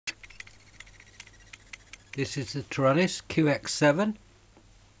This is the Taranis X7.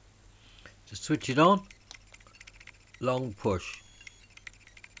 To switch it on, long push.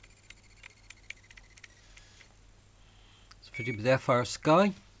 It's fitted with FR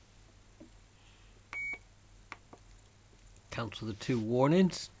Sky. Cancel the 2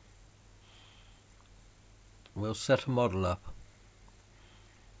 warnings. We'll set a model up.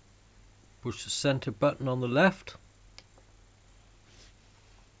 Push the center button on the left.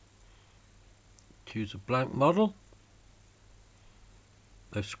 Choose a blank model.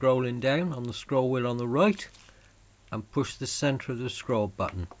 By scrolling down on the scroll wheel on the right and push the center of the scroll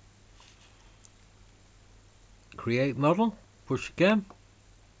button. Create model, push again,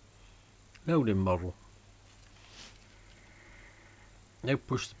 loading model. Now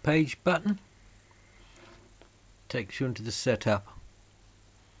push the page button, takes you into the setup.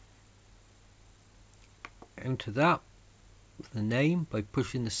 Enter that, the name by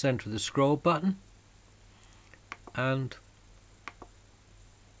pushing the center of the scroll button and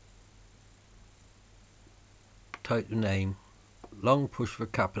type the name, long push for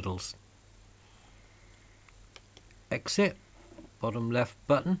capitals. Exit, bottom left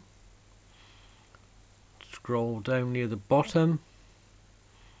button, scroll down near the bottom,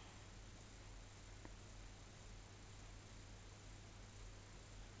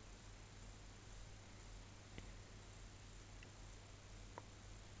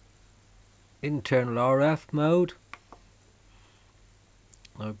 internal RF mode.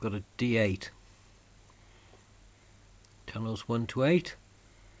 I've got a D8, channels 1 to 8.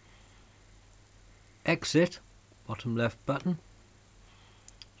 Exit, bottom left button,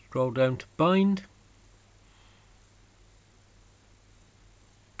 scroll down to bind,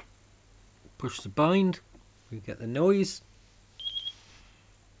 push the bind, we get the noise,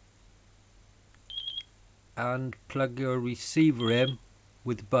 and plug your receiver in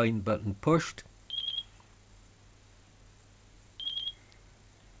with the bind button pushed.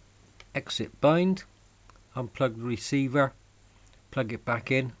 Exit bind, unplug the receiver, plug it back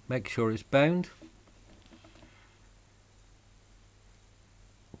in, make sure it's bound.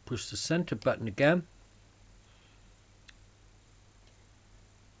 Push the center button again.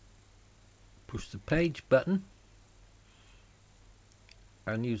 Push the page button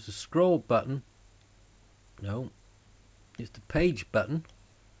and use the scroll button. No, use the page button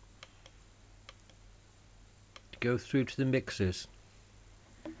to go through to the mixers.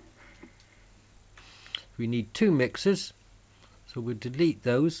 We need 2 mixers, so we'll delete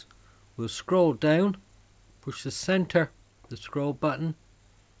those. We'll scroll down, push the center, the scroll button,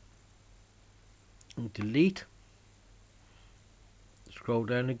 and delete. Scroll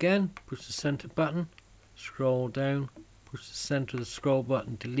down again, push the center button, scroll down, push the center of the scroll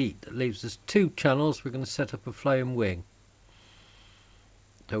button, delete. That leaves us 2 channels. We're going to set up a flying wing.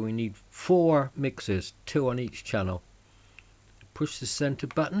 So we need 4 mixers, 2 on each channel. Push the center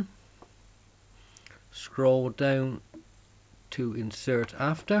button, scroll down to insert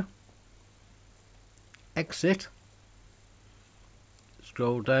after, exit,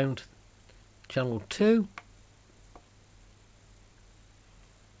 scroll down to channel 2,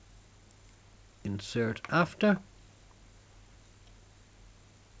 insert after,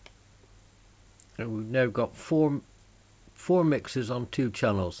 and we've now got four mixers on 2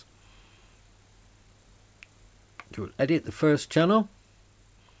 channels. So we'll edit the first channel.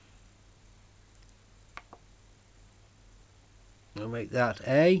 I'll make that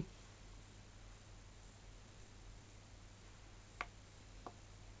A.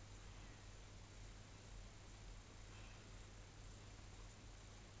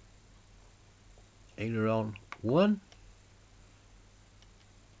 Aileron 1.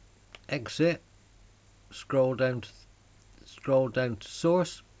 Exit. Scroll down to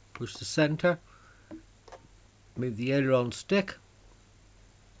source. Push the center. Move the aileron stick.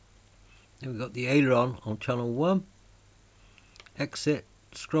 Then we've got the aileron on channel 1. Exit,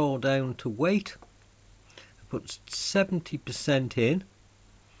 scroll down to weight, put 70% in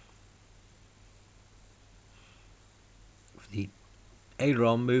for the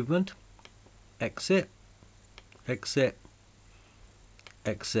aileron movement. Exit, exit,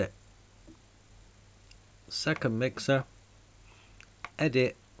 exit. Second mixer,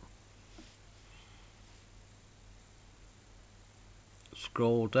 edit,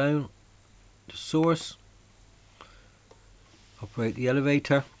 scroll down to source. Operate the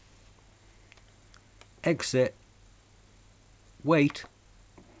elevator, exit, wait,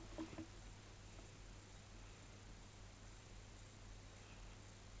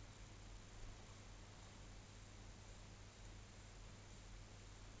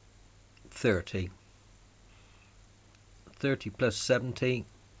 $30 plus 70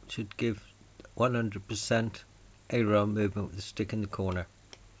 should give 100% aileron movement with the stick in the corner,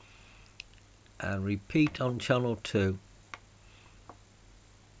 and repeat on channel 2.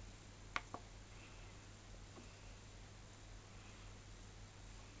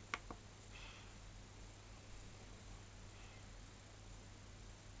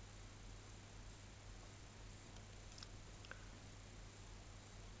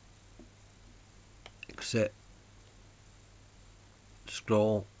 Exit,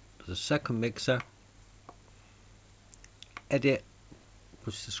 scroll to the second mixer, edit,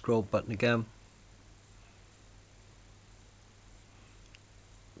 push the scroll button again,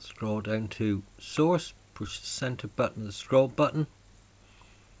 scroll down to source, push the center button of the scroll button,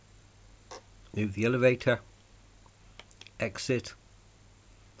 move the elevator, exit,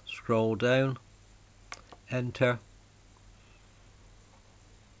 scroll down, enter,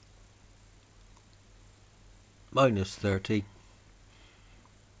 -30,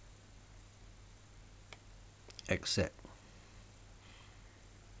 exit.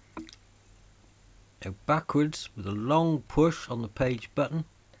 Now backwards with a long push on the page button,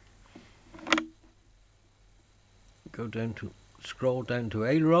 go down to scroll down to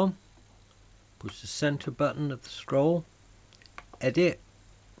aileron, push the center button of the scroll, edit,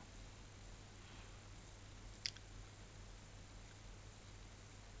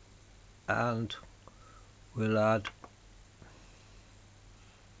 and we'll add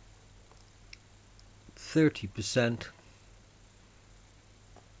 30%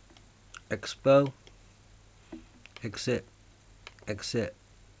 expo, exit, exit,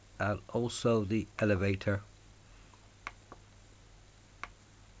 and also the elevator.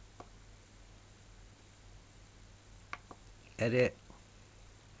 Edit,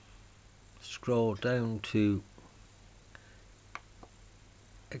 scroll down to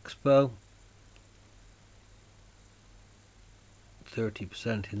expo,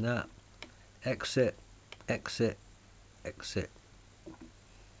 30% in that, exit, exit, exit.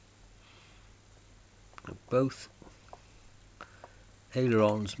 Both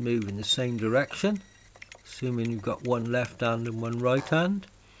ailerons move in the same direction, assuming you've got one left hand and one right hand.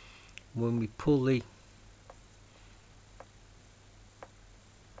 When we pull the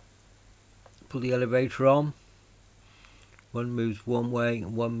elevator on, one moves one way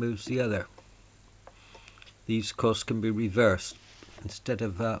and one moves the other. These of course can be reversed. Instead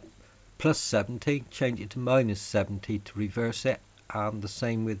of +70, change it to -70 to reverse it, and the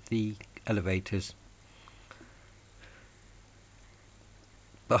same with the elevators.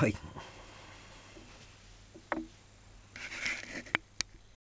 Bye.